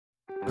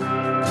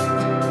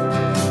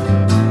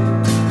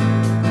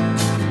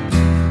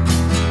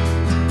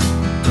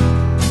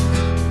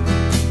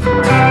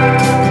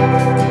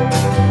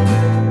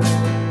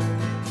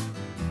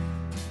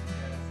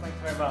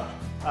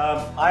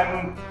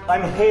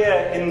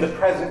here in the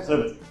presence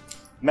of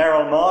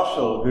Merrill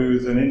Marshall,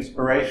 who's an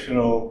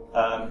inspirational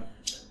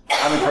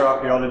amateur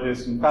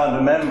archaeologist and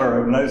founder member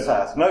of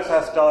NOSAS.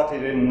 NOSAS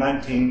started in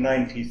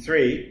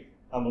 1993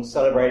 and will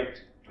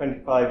celebrate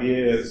 25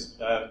 years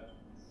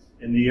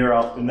in the year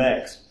after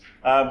next.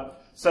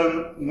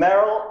 So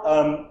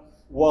Merrill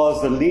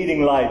was the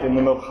leading light in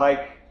the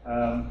Mulchaich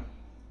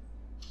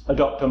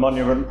Adopter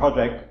Monument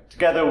project,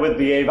 together with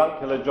the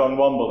avuncular John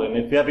Womble, and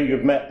if ever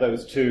you've met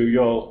those two,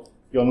 you'll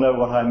know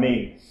what I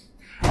mean.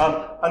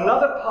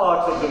 Another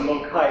part of the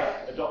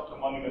Mulchaich Adopter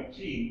Monument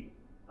team,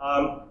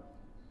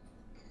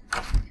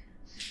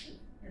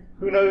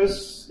 who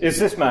knows, is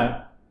this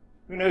man?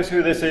 Who knows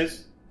who this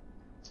is?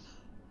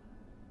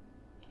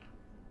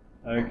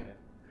 Okay.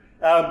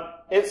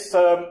 It's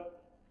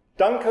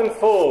Duncan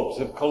Forbes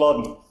of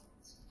Culloden.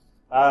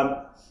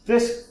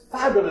 This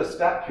fabulous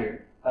statue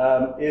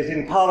is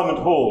in Parliament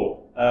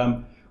Hall,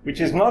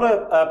 which is not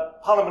a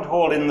Parliament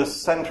Hall in the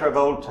centre of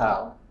Old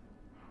Town.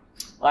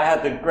 I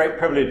had the great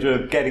privilege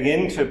of getting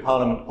into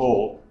Parliament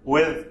Hall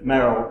with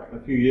Merrill a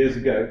few years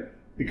ago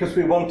because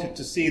we wanted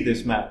to see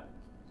this man.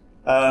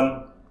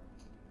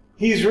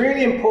 He's a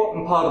really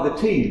important part of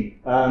the team.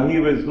 He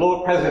was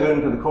Lord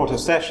President of the Court of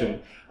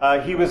Session.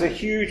 He was a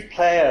huge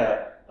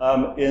player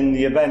in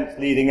the events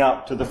leading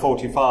up to the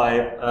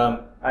 45,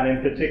 and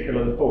in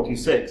particular the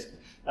 46.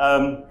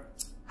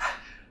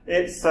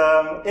 It's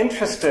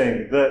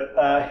interesting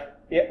that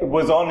it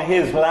was on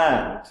his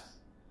land.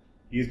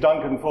 He's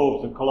Duncan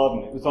Forbes of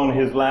Culloden. It was on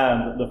his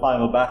land that the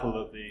final battle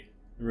of the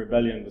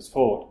rebellion was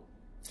fought.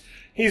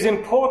 He's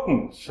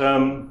important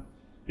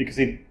because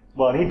he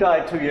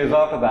died 2 years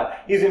after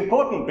that. He's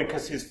important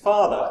because his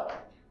father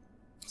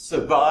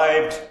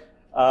survived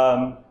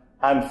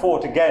and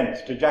fought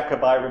against a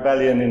Jacobite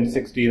rebellion in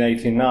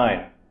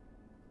 1689.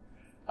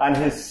 And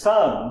his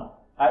son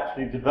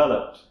actually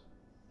developed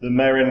the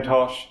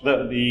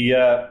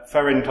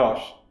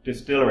Ferintosh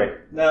distillery.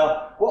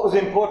 Now, what was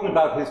important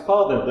about his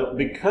father, that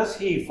because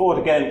he fought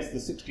against the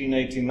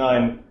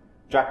 1689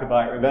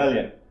 Jacobite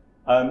rebellion,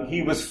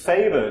 he was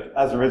favoured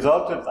as a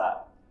result of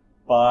that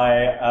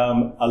by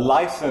a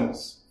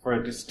license for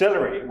a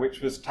distillery,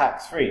 which was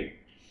tax-free.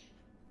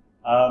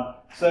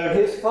 So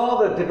his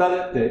father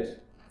developed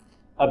it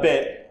a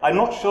bit. I'm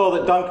not sure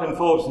that Duncan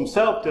Forbes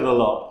himself did a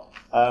lot,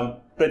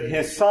 but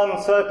his son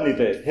certainly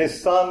did.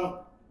 His son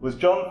was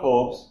John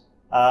Forbes,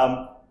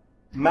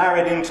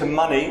 married into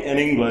money in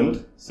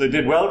England, so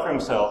did well for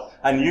himself,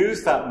 and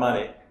used that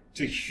money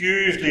to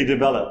hugely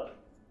develop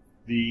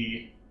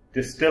the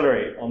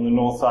distillery on the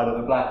north side of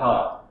the Black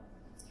Isle.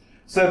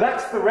 So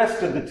that's the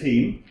rest of the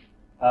team.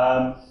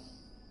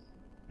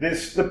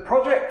 The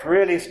project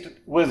really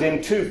was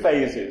in two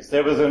phases.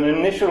 There was an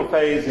initial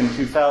phase in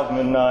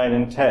 2009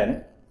 and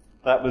 10.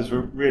 That was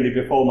really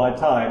before my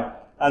time.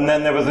 And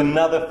then there was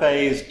another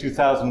phase,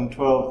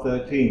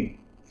 2012-13.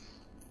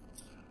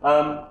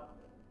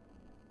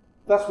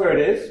 That's where it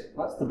is.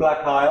 That's the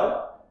Black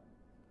Isle.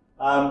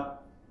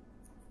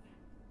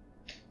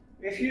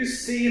 If you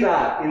see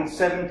that in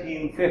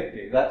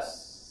 1750,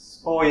 that's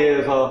 4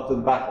 years after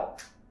the battle,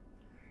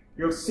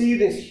 you'll see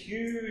this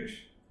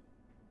huge...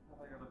 Have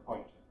I got a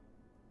pointer?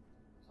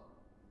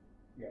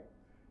 Yeah.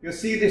 You'll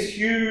see this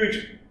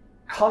huge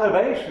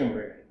conurbation,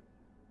 really,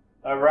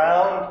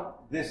 around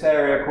this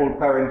area called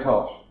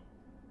Ferintosh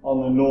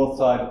on the north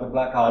side of the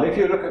Black Isle. If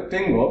you look at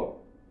Dingwall,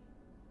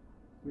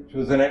 which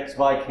was an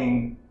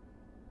ex-Viking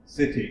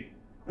city,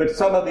 but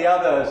some of the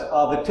others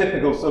are the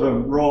typical sort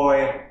of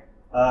Roy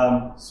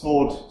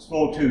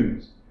small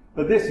tombs.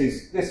 But this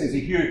is a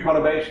huge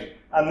conurbation,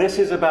 and this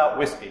is about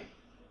whiskey.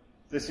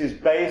 This is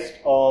based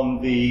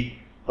on the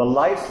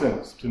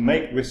license to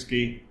make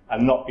whiskey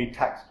and not be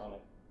taxed on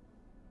it.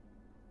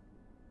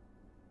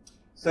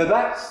 So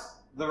that's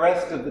the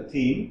rest of the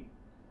team.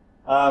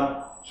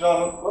 That's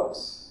John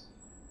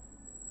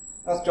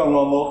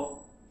Womble.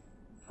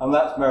 And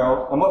that's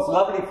Merrill. And what's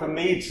lovely for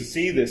me to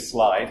see this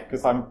slide,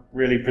 because I'm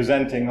really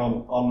presenting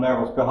on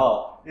Merrill's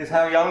behalf, is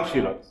how young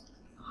she looks.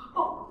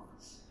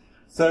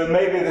 So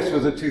maybe this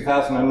was a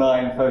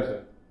 2009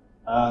 photo.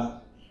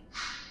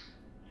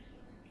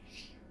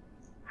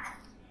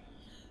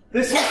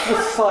 This is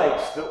the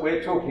site that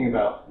we're talking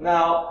about.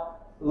 Now,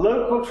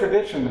 local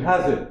tradition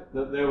has it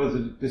that there was a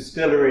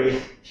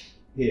distillery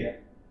here.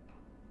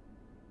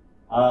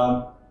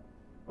 But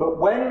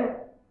when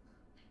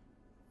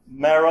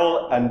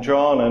Merrill and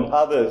John and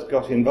others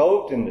got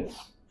involved in this,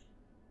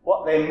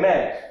 what they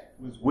met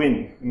was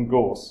wind and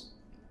gorse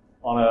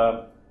on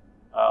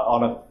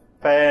a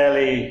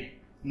fairly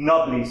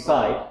nubbly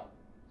site.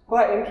 It's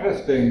quite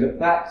interesting that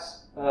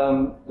that's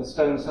a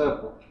stone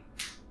circle,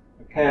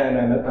 a cairn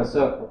and a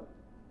circle.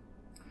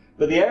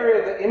 But the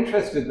area that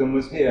interested them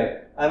was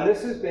here, and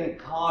this has been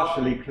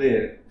partially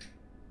cleared.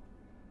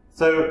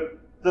 So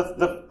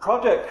the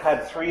project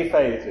had three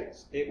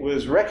phases. It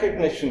was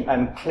recognition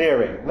and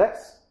clearing.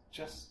 Let's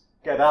just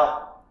get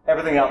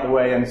everything out the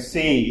way and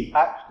see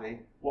actually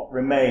what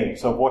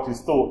remains of what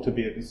is thought to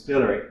be a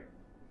distillery.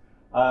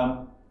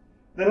 The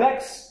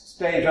next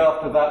stage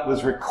after that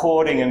was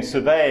recording and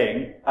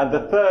surveying, and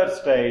the third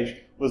stage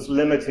was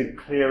limited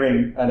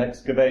clearing and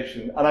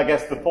excavation, and I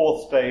guess the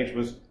fourth stage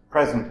was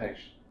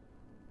presentation.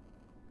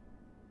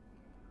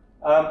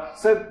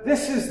 So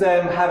this is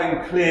them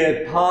having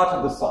cleared part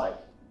of the site.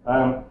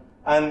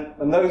 And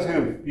those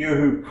of you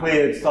who've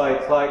cleared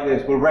sites like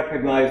this will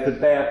recognize the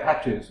bare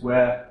patches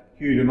where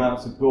huge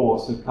amounts of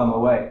gorse have come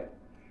away.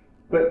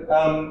 But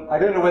I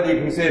don't know whether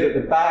you can see it at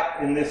the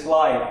back in this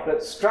light,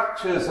 but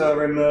structures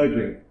are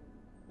emerging.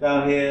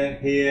 Down here,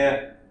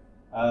 here,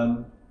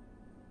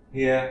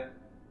 here.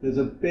 There's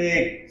a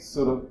big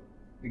sort of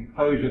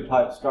enclosure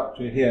type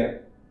structure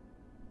here.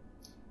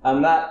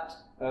 And that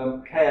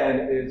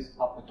cairn is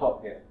up the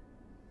top here.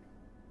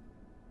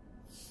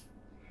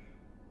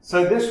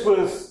 So this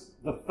was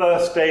the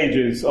first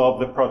stages of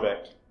the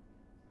project.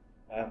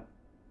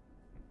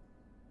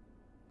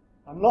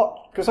 I'm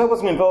not, because I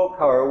wasn't involved,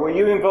 Cara, were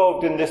you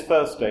involved in this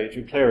first stage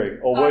of clearing?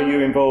 Or were you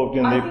involved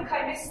in I think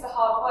I missed the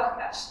hard work,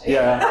 actually.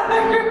 Yeah.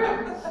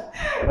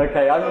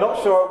 Okay, I'm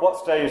not sure at what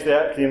stage they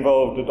actually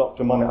involved a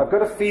Dr. Money. I've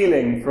got a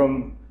feeling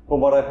from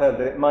what I've heard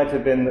that it might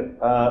have been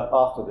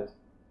after this.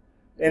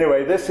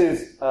 Anyway, this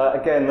is,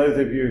 again, those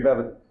of you who've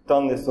ever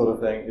done this sort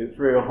of thing, it's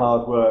real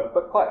hard work,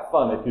 but quite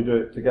fun if you do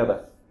it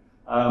together.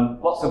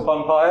 Lots of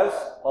bonfires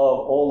of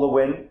all the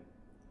wind.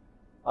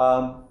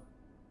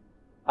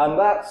 And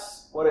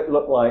that's what it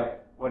looked like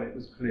when it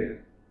was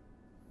cleared.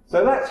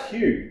 So that's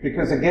huge,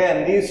 because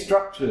again, these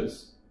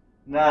structures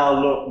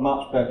now look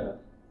much better.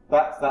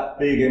 That's that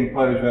big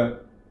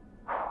enclosure.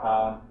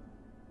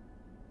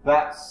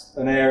 That's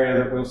an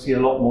area that we'll see a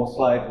lot more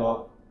slides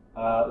of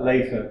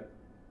later.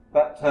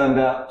 That turned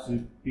out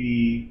to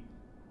be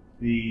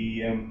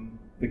the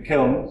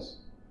kilns.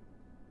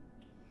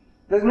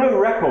 There's no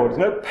records,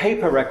 no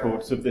paper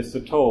records of this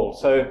at all,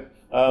 so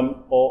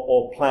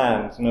or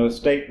plans, no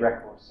estate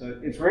records. So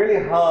it's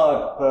really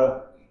hard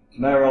for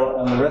Merrill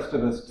and the rest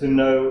of us to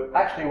know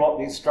actually what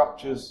these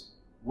structures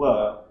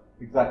were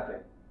exactly.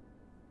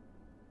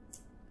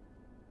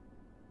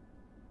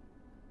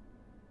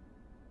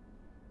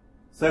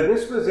 So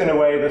this was, in a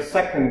way, the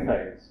second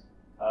phase.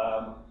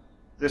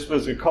 This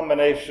was a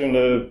combination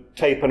of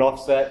tape and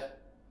offset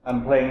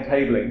and plain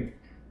tabling.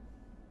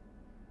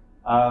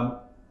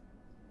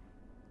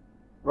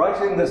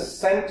 Right in the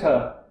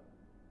center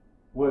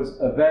was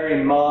a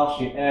very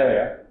marshy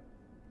area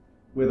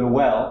with a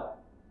well,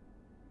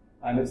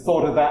 and it's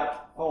thought that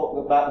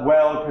that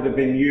well could have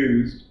been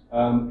used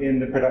in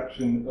the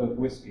production of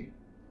whiskey.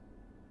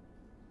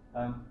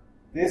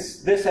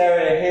 This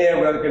area here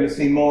we're going to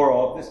see more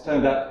of. This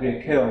turned out to be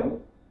a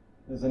kiln.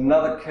 There's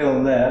another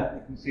kiln there.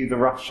 You can see the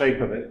rough shape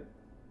of it.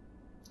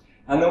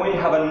 And then we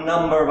have a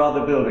number of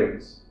other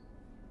buildings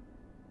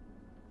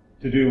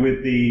to do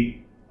with the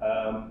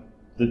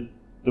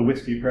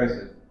whiskey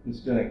process,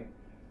 distilling.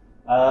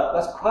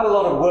 That's quite a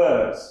lot of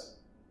words,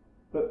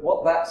 but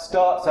what that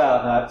starts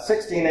out at,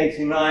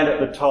 1689 at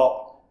the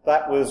top,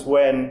 that was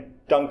when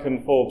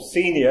Duncan Forbes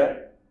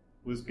Sr.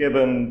 was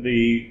given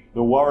the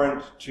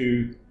warrant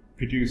to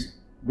produce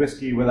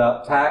whiskey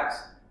without tax.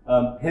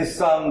 His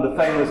son, the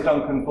famous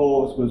Duncan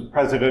Forbes, was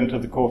president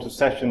of the Court of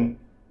Session,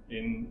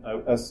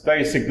 a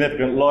very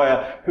significant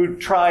lawyer who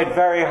tried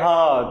very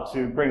hard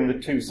to bring the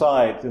two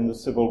sides in the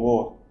Civil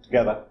War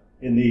together,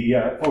 in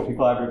the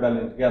 45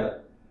 rebellion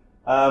together.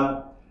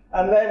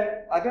 And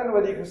then, I don't know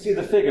whether you can see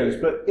the figures,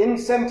 but in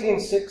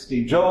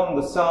 1760, John,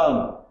 the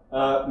son,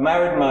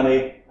 married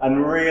money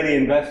and really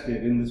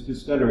invested in this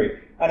distillery.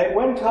 And it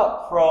went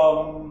up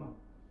from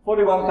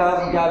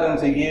 41,000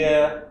 gallons a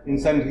year in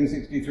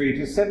 1763 to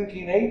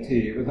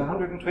 1780. It was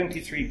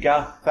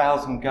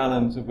 123,000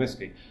 gallons of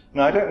whiskey.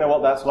 Now, I don't know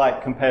what that's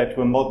like compared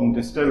to a modern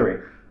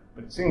distillery,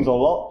 but it seems a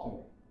lot to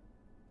me.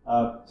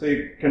 So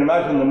you can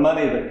imagine the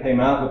money that came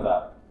out of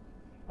that.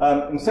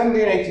 In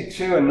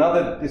 1782,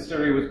 another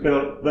distillery was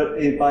built, but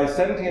by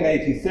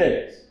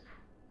 1786,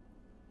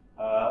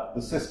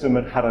 the system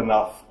had had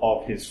enough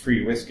of his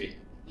free whiskey,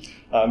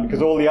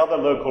 because all the other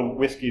local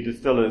whiskey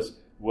distillers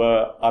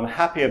were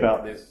unhappy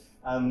about this,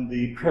 and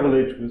the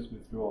privilege was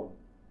withdrawn.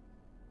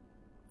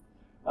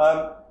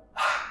 And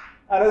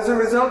as a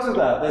result of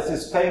that, there's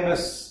this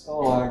famous,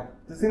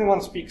 does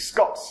anyone speak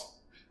Scots?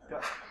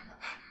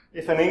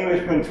 If an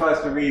Englishman tries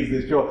to read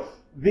this, sure.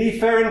 The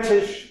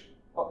Ferintosh,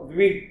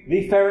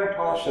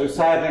 so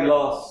sadly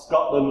lost,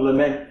 Scotland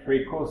lament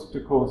free coast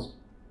to coast.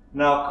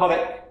 Now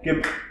colic,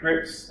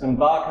 grips, and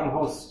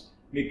Barkenhust,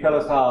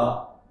 Michaelis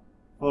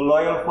for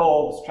loyal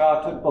Forbes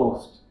chartered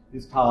boast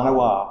is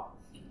Tarnawa.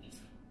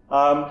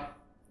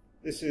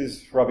 This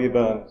is Robbie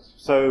Burns.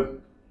 So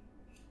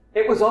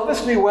it was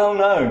obviously well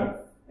known.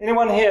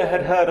 Anyone here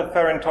had heard of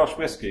Ferintosh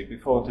whiskey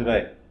before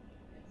today?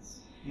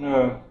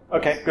 No.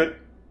 Okay, good.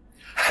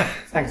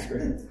 Thanks,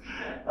 Chris.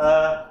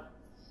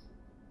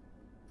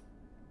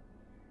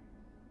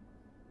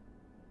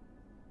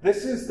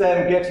 This is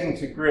them getting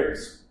to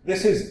grips.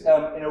 This is,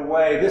 in a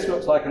way, this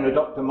looks like an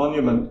Adopter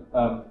monument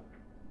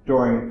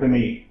drawing for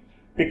me.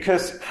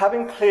 Because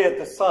having cleared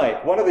the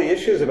site, one of the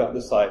issues about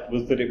the site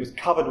was that it was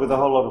covered with a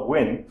whole lot of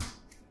wind.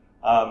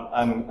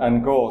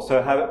 and gore.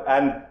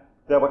 And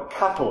there were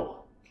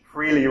cattle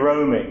freely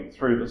roaming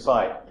through the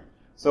site.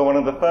 So one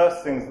of the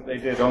first things that they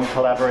did on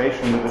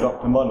collaboration with the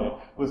Dr. Monument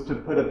was to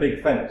put a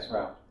big fence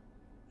around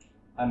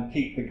and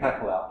keep the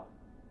cattle out.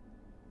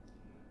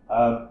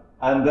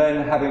 And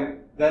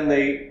then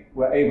they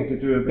were able to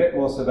do a bit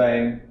more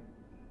surveying.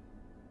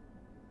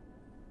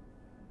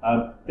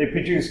 They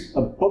produced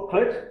a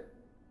booklet,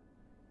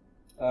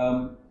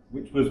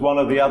 which was one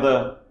of the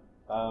other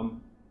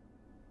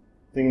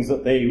things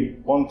that they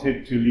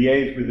wanted to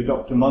liaise with the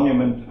Dr.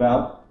 Monument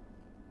about.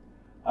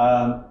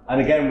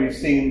 And again, we've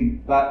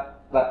seen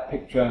that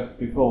picture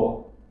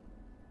before.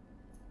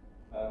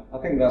 I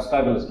think that's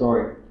fabulous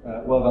drawing.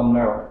 Well done,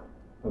 Meryl,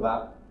 for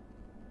that.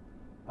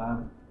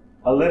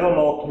 A little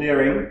more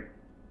clearing.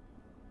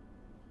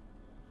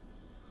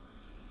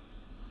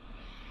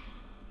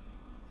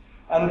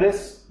 And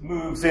this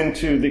moves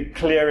into the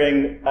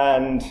clearing,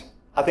 and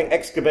I think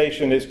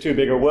excavation is too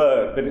big a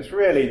word, but it's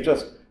really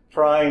just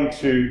trying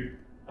to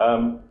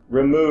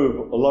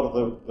remove a lot of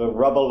the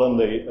rubble and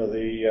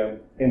the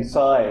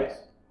insides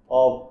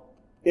of,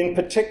 in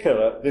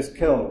particular, this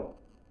kiln.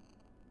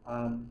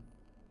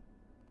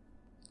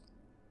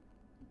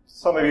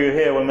 Some of you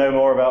here will know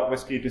more about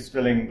whiskey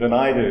distilling than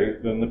I do,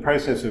 than the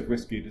process of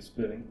whiskey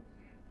distilling.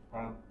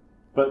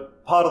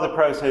 But part of the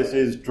process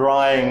is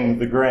drying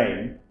the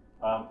grain,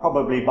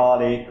 probably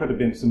barley, could have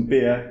been some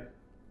beer,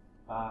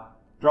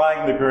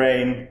 drying the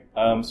grain,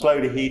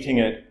 slowly heating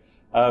it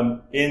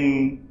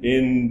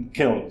in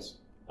kilns,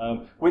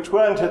 which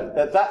weren't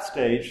at that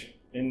stage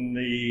in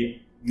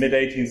the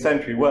mid-18th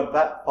century, weren't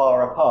that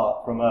far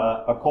apart from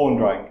a corn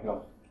drying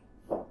kiln.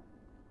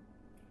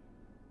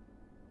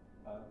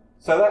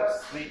 So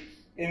that's the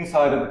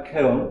inside of the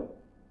kiln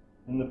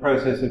in the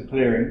process of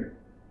clearing.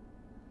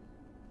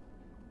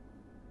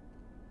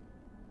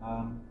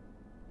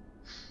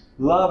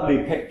 Lovely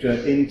picture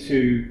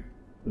into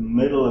the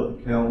middle of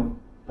the kiln,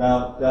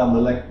 down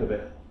the length of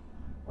it.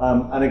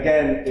 And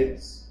again,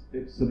 it's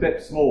a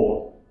bit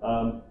small,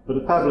 but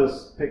a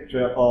fabulous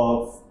picture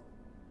of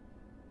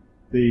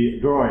the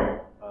drawing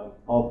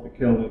of the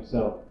kiln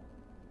itself.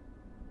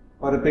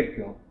 Quite a big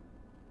kiln.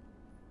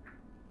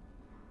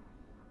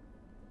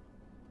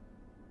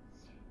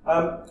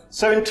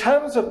 So in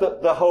terms of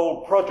the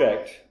whole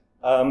project,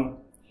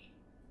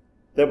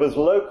 there was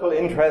local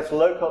interest,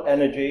 local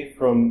energy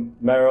from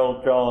Merrill,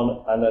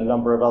 John, and a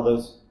number of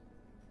others.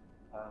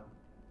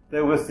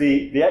 There was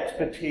the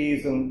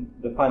expertise and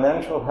the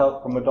financial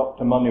help from a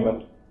Dr.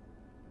 Monument.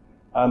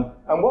 And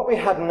what we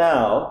have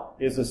now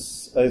is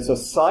a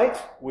site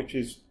which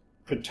is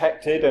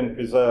protected and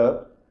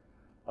preserved,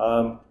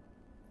 some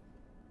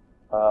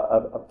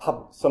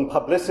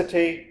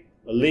publicity,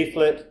 a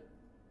leaflet,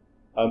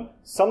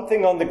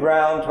 something on the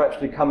ground to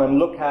actually come and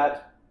look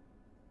at,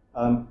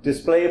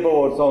 display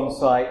boards on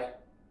site.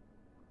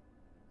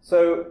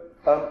 So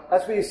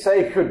as we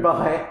say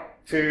goodbye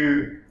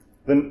to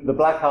the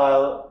Black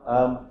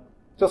Isle,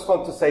 just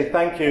want to say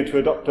thank you to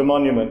a Dr.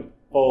 Monument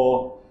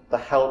for the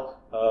help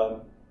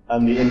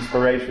and the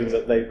inspiration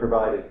that they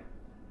provided.